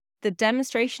The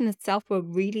demonstration itself will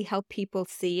really help people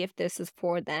see if this is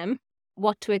for them,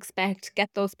 what to expect,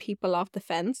 get those people off the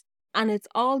fence. And it's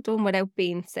all done without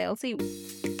being salesy.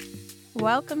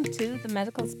 Welcome to the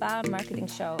Medical Spa Marketing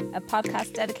Show, a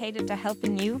podcast dedicated to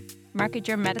helping you market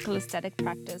your medical aesthetic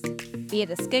practice, be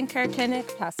it a skincare clinic,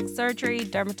 plastic surgery,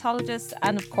 dermatologist,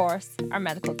 and of course, our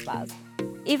medical spas.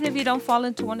 Even if you don't fall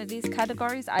into one of these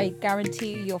categories, I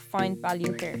guarantee you'll find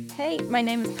value here. Hey, my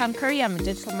name is Pam Curry. I'm a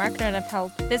digital marketer and I've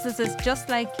helped businesses just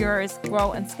like yours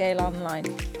grow and scale online.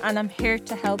 And I'm here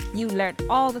to help you learn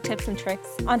all the tips and tricks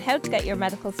on how to get your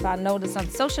medical spa noticed on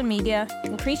social media,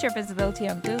 increase your visibility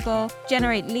on Google,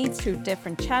 generate leads through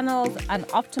different channels, and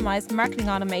optimize marketing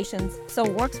automations so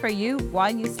it works for you while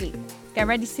you sleep. Get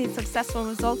ready to see successful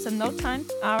results in no time?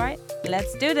 All right,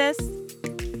 let's do this.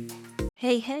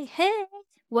 Hey.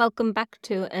 Welcome back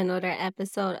to another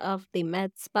episode of the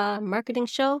Med Spa Marketing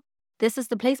Show. This is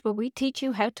the place where we teach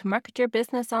you how to market your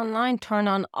business online, turn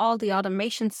on all the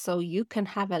automations so you can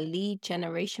have a lead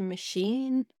generation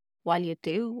machine while you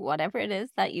do whatever it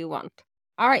is that you want.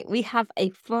 All right, we have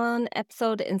a fun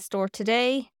episode in store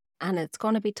today, and it's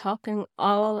going to be talking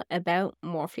all about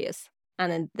Morpheus.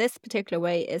 And in this particular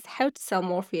way is how to sell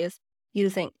Morpheus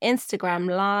using Instagram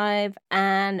Live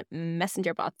and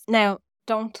Messenger bots. Now,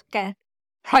 don't get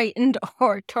frightened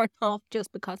or turn off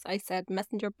just because I said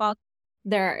messenger bot.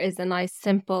 There is a nice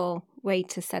simple way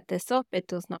to set this up. It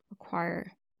does not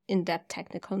require in-depth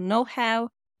technical know-how.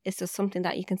 It's just something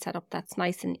that you can set up that's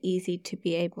nice and easy to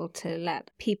be able to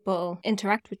let people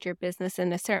interact with your business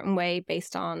in a certain way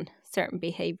based on certain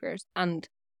behaviors. And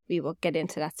we will get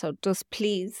into that. So just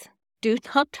please do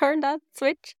not turn that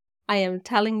switch. I am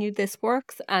telling you this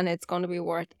works and it's going to be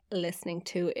worth listening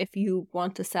to if you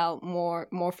want to sell more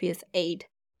Morpheus aid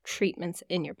treatments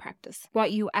in your practice.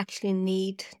 What you actually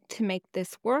need to make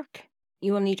this work,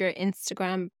 you will need your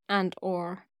Instagram and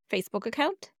or Facebook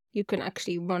account. You can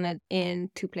actually run it in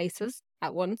two places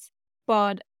at once.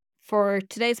 But for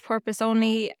today's purpose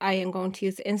only, I am going to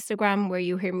use Instagram. Where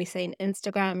you hear me saying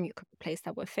Instagram, you could replace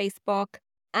that with Facebook.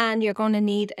 And you're going to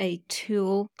need a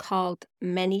tool called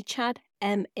Manychat,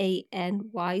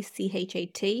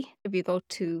 Manychat. If you go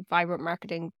to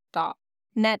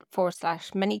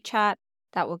vibrantmarketing.net/Manychat,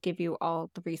 that will give you all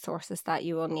the resources that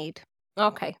you will need.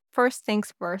 Okay, first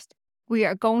things first, we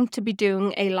are going to be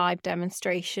doing a live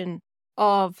demonstration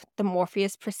of the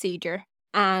Morpheus procedure,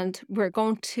 and we're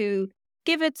going to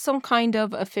give it some kind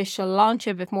of official launch.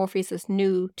 If Morpheus is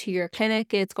new to your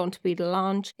clinic, it's going to be the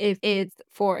launch. If it's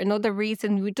for another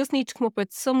reason, we just need to come up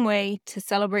with some way to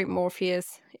celebrate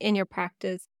Morpheus in your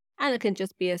practice, and it can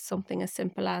just be something as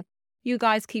simple as you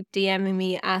guys keep DMing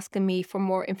me, asking me for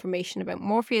more information about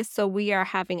Morpheus. So we are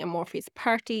having a Morpheus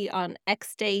party on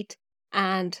X date,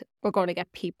 and we're going to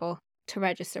get people to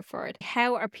register for it.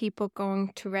 How are people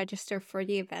going to register for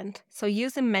the event? So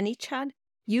using Manychat,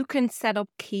 you can set up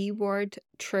keyword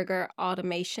trigger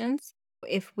automations.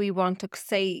 If we want to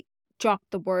say, drop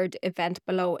the word event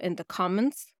below in the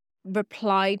comments,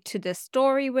 reply to the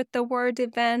story with the word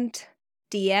event,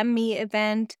 DM me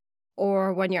event,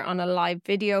 or when you're on a live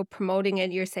video promoting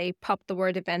it, you say pop the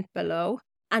word event below.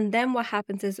 And then what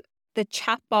happens is the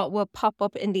chatbot will pop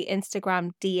up in the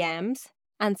Instagram DMs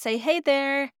and say, hey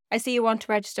there, I see you want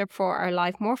to register for our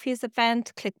live Morpheus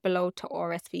event. Click below to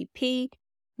RSVP.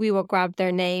 We will grab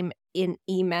their name in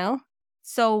email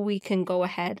so we can go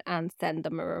ahead and send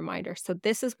them a reminder. So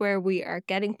this is where we are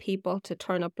getting people to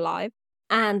turn up live.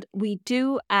 And we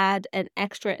do add an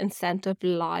extra incentive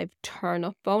live turn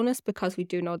up bonus because we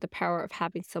do know the power of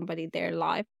having somebody there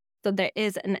live. So there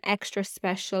is an extra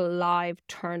special live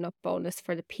turn up bonus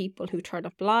for the people who turn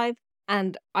up live.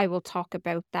 And I will talk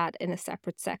about that in a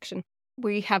separate section.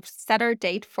 We have set our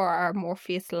date for our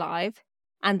Morpheus Live,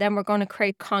 and then we're going to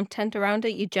create content around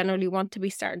it. You generally want to be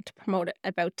starting to promote it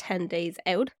about 10 days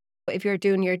out. If you're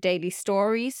doing your daily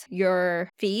stories,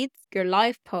 your feeds, your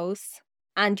live posts,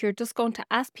 and you're just going to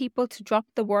ask people to drop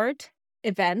the word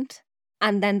event,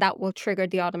 and then that will trigger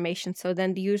the automation. So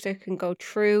then the user can go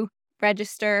through,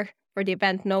 register for the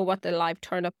event, know what the live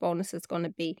turn up bonus is going to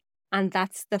be. And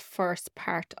that's the first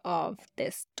part of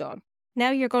this done.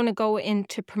 Now you're going to go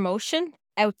into promotion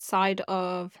outside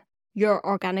of your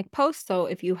organic post. So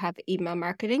if you have email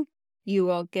marketing, you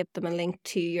will give them a link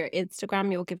to your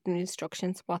Instagram. You'll give them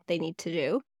instructions what they need to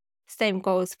do. Same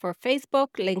goes for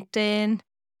Facebook, LinkedIn,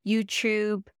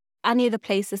 YouTube, any of the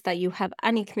places that you have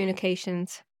any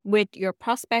communications with your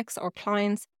prospects or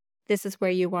clients. This is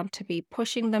where you want to be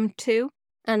pushing them to.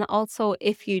 And also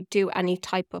if you do any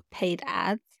type of paid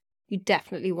ads, you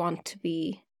definitely want to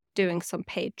be doing some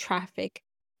paid traffic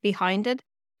behind it.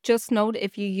 Just note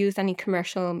if you use any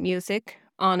commercial music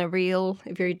on a reel,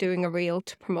 if you're doing a reel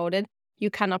to promote it, you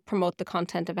cannot promote the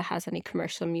content if it has any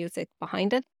commercial music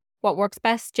behind it. What works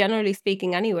best, generally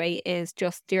speaking anyway, is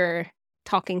just your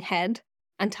talking head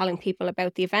and telling people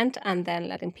about the event and then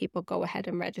letting people go ahead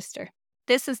and register.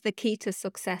 This is the key to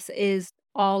success, is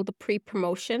all the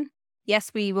pre-promotion.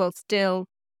 Yes, we will still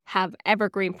have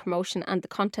evergreen promotion and the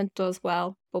content does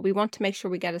well, but we want to make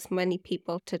sure we get as many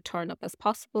people to turn up as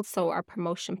possible, so our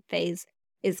promotion phase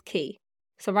is key.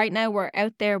 So right now we're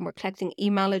out there and we're collecting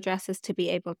email addresses to be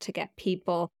able to get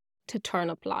people to turn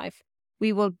up live.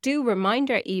 We will do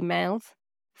reminder emails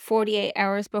 48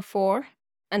 hours before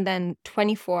and then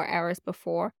 24 hours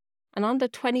before. And on the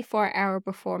 24-hour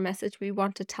before message, we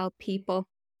want to tell people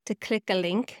to click a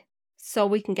link so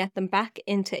we can get them back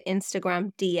into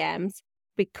Instagram DMs,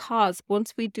 because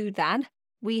once we do that,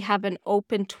 we have an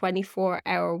open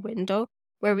 24-hour window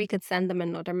where we could send them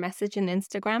another message in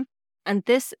Instagram. And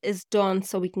this is done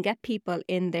so we can get people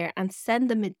in there and send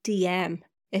them a DM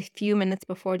a few minutes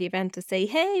before the event to say,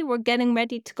 hey, we're getting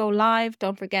ready to go live.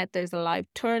 Don't forget there's a live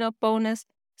turn up bonus.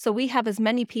 So we have as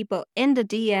many people in the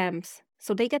DMs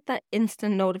so they get that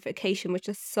instant notification, which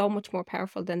is so much more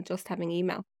powerful than just having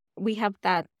email. We have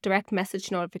that direct message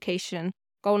notification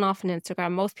going off on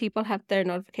Instagram. Most people have their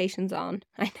notifications on.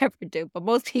 I never do, but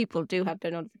most people do have their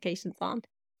notifications on.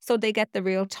 So they get the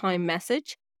real-time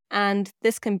message. And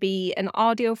this can be an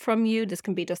audio from you. This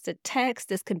can be just a text.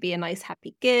 This can be a nice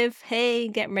happy GIF. Hey,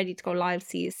 getting ready to go live.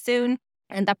 See you soon.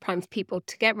 And that prompts people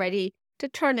to get ready to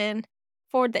turn in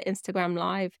for the Instagram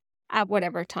live at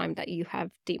whatever time that you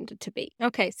have deemed it to be.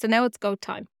 Okay, so now it's go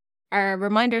time. Our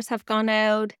reminders have gone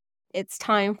out. It's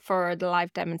time for the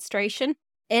live demonstration.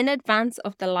 In advance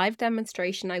of the live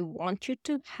demonstration, I want you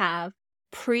to have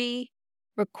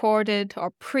pre-recorded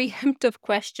or preemptive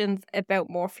questions about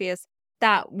Morpheus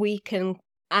that we can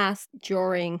ask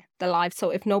during the live. So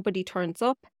if nobody turns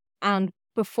up and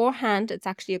beforehand, it's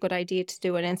actually a good idea to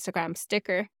do an Instagram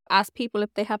sticker. Ask people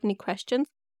if they have any questions,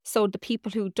 so the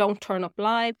people who don't turn up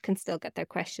live can still get their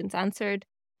questions answered.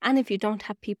 And if you don't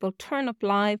have people turn up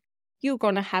live, you're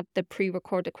going to have the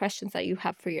pre-recorded questions that you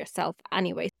have for yourself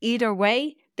anyway. Either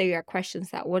way, they are questions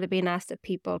that would have been asked if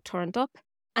people turned up.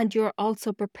 And you're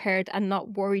also prepared and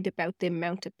not worried about the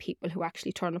amount of people who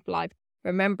actually turn up live.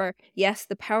 Remember, yes,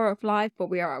 the power of live, but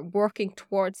we are working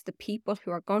towards the people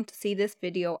who are going to see this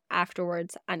video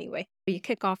afterwards anyway. You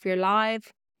kick off your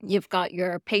live, you've got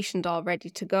your patient all ready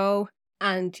to go,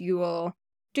 and you will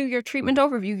do your treatment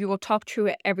overview. You will talk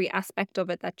through every aspect of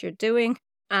it that you're doing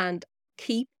and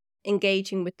keep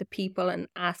engaging with the people and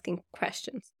asking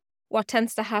questions. What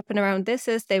tends to happen around this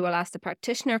is they will ask the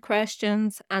practitioner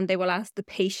questions and they will ask the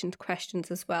patient questions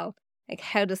as well. Like,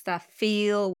 how does that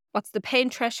feel? What's the pain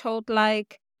threshold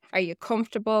like? Are you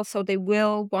comfortable? So they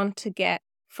will want to get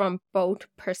from both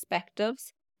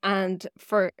perspectives. And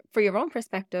for your own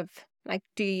perspective, like,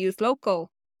 do you use local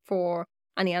for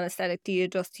any anesthetic? Do you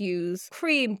just use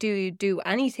cream? Do you do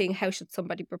anything? How should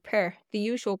somebody prepare? The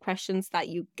usual questions that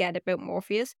you get about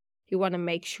Morpheus, you want to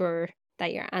make sure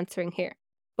that you're answering here.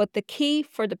 But the key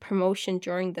for the promotion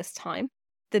during this time,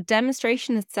 the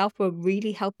demonstration itself will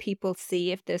really help people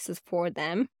see if this is for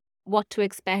them, what to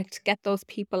expect, get those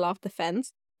people off the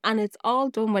fence. And it's all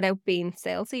done without being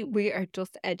salesy. We are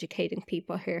just educating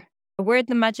people here. Where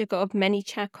the magic of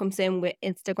Manychat comes in with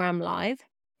Instagram Live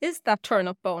is that turn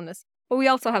up bonus. But we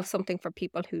also have something for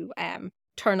people who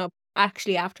turn up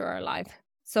actually after our live.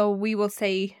 So we will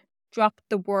say, drop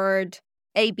the word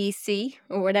ABC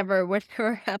or whatever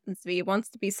happens to be. It wants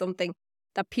to be something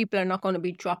that people are not going to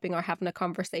be dropping or having a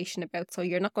conversation about. So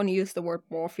you're not going to use the word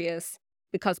Morpheus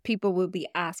because people will be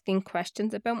asking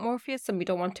questions about Morpheus and we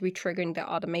don't want to be triggering the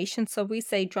automation. So we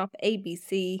say drop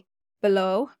ABC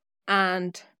below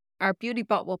and our beauty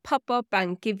bot will pop up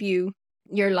and give you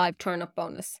your live turn up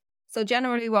bonus. So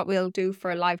generally what we'll do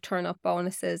for live turn up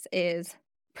bonuses is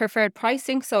preferred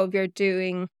pricing. So if you're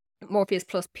doing Morpheus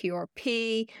plus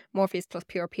PRP, Morpheus plus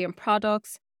PRP and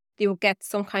products, you'll get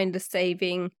some kind of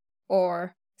saving,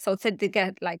 or so say they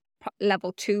get like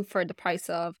level 2 for the price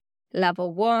of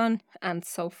level 1 and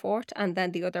so forth. And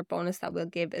then the other bonus that we'll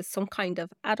give is some kind of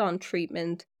add-on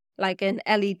treatment, like an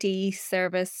LED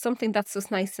service, something that's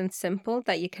just nice and simple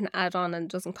that you can add on and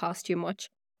doesn't cost you much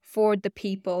for the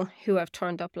people who have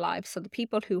turned up live. So the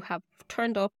people who have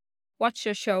turned up, watch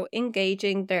your show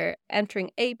engaging, they're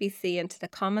entering ABC into the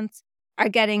comments, are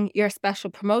getting your special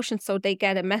promotion. So they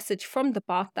get a message from the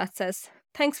bot that says,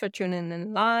 thanks for tuning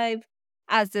in live.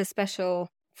 As the special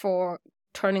for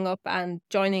turning up and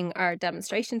joining our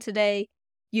demonstration today,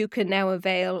 you can now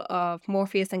avail of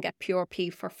Morpheus and get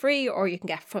PRP for free, or you can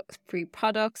get free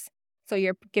products. So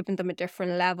you're giving them a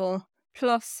different level.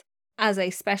 Plus, as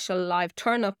a special live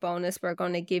turn-up bonus, we're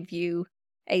going to give you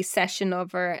a session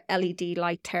of our LED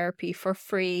light therapy for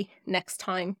free next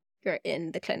time you're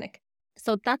in the clinic.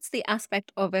 So that's the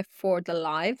aspect of it for the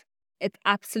live. It's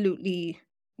absolutely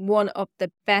one of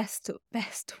the best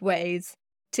ways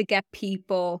to get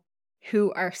people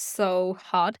who are so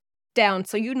hot down.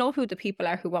 So you know who the people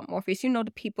are who want Morpheus. You know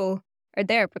the people are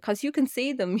there because you can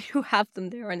see them. You have them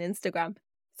there on Instagram.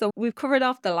 So we've covered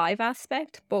off the live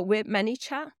aspect, but with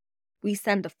Manychat, we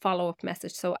send a follow-up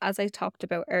message. So as I talked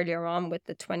about earlier on with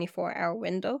the 24-hour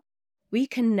window, we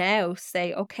can now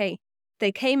say, okay,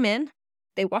 they came in,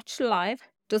 they watched the live.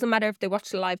 Doesn't matter if they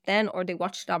watched the live then or they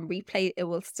watched it on replay, it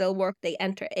will still work. They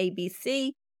enter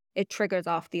ABC, it triggers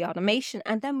off the automation.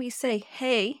 And then we say,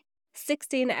 hey,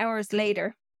 16 hours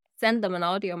later, send them an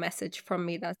audio message from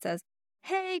me that says,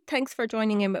 hey, thanks for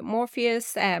joining in with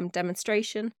Morpheus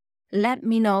demonstration. Let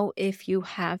me know if you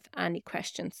have any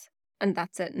questions. And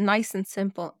that's it, nice and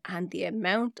simple. And the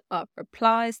amount of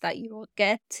replies that you will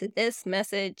get to this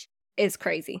message is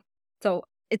crazy. So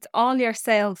it's all your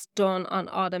sales done on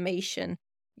automation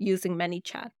using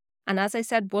Manychat. And as I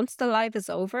said, once the live is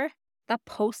over, that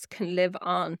post can live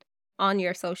on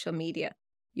your social media.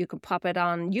 You can pop it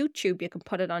on YouTube, you can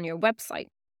put it on your website,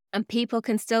 and people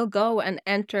can still go and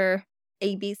enter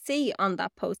ABC on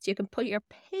that post. You can put your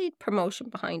paid promotion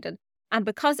behind it. And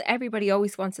because everybody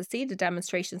always wants to see the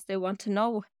demonstrations, they want to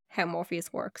know how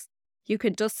Morpheus works. You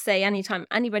could just say anytime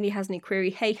anybody has any query,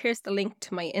 hey, here's the link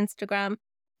to my Instagram,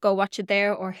 go watch it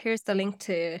there. Or here's the link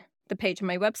to the page on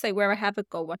my website where I have it,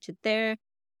 go watch it there.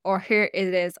 Or here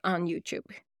it is on YouTube.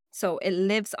 So it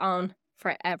lives on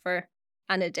forever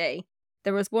and a day.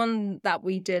 There was one that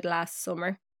we did last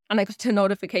summer, and I got a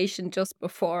notification just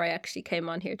before I actually came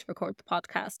on here to record the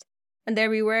podcast. And there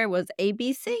we were, was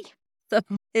ABC. So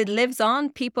it lives on.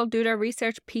 People do their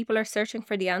research. People are searching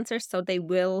for the answers, so they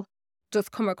will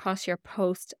just come across your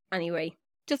post anyway.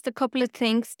 Just a couple of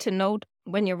things to note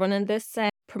when you're running this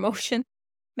promotion.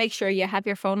 Make sure you have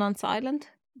your phone on silent.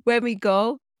 When we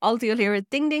go, all you'll hear is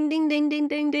ding, ding, ding, ding, ding,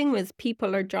 ding, ding, as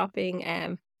people are dropping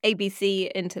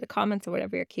ABC into the comments or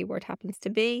whatever your keyword happens to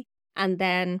be. And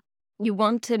then you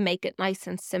want to make it nice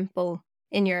and simple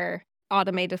in your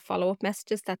automated follow-up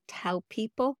messages that tell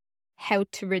people how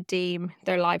to redeem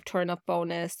their live turn-up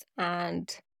bonus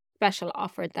and special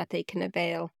offer that they can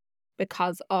avail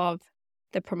because of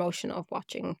the promotion of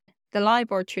watching the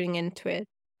live or tuning into it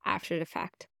after the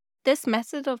fact. This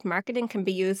method of marketing can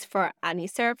be used for any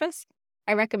service.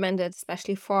 I recommend it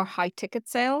especially for high-ticket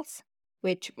sales,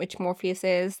 which Morpheus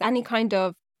is. Any kind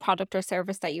of product or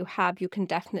service that you have, you can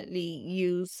definitely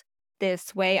use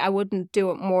this way. I wouldn't do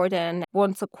it more than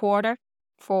once a quarter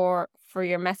for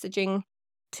your messaging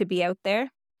to be out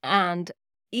there. And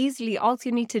easily, all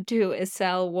you need to do is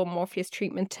sell one Morpheus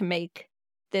treatment to make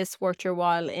this worth your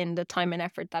while in the time and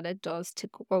effort that it does to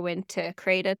go in to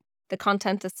create it. The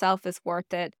content itself is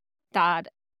worth it. That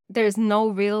there's no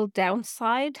real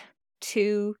downside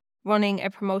to running a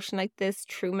promotion like this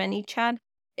through Manychat.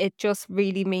 It just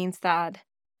really means that,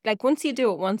 like, once you do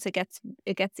it once, it gets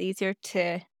easier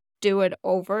to do it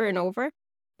over and over.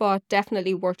 But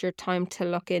definitely worth your time to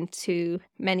look into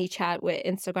Manychat with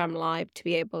Instagram Live to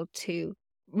be able to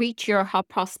reach your hot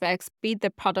prospects, be the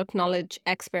product knowledge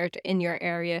expert in your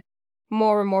area.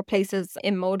 More and more places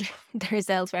in mode, their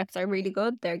sales reps are really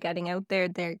good. They're getting out there.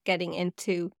 They're getting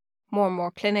into more and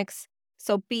more clinics.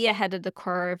 So be ahead of the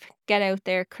curve. Get out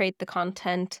there, create the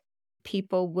content.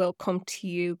 People will come to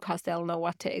you because they'll know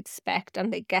what to expect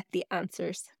and they get the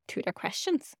answers to their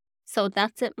questions. So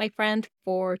that's it, my friend,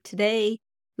 for today.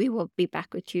 We will be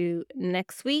back with you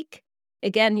next week.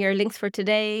 Again, your links for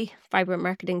today,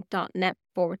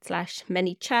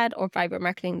 vibrantmarketing.net/Manychat or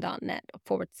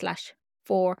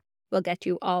vibrantmarketing.net/4 will get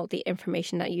you all the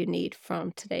information that you need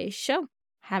from today's show.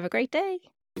 Have a great day.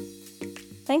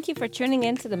 Thank you for tuning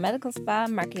in to the Medical Spa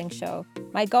Marketing Show.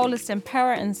 My goal is to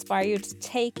empower and inspire you to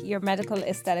take your medical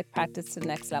aesthetic practice to the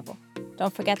next level.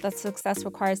 Don't forget that success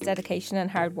requires dedication and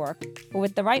hard work, but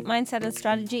with the right mindset and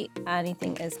strategy,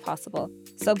 anything is possible.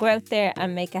 So go out there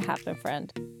and make it happen, friend.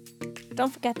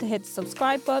 Don't forget to hit the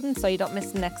subscribe button so you don't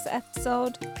miss the next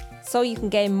episode, so you can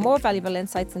gain more valuable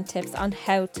insights and tips on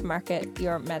how to market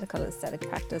your medical aesthetic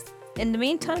practice. In the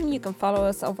meantime, you can follow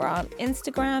us over on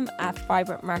Instagram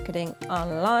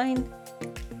 @vibrantmarketingonline.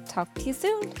 Talk to you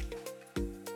soon.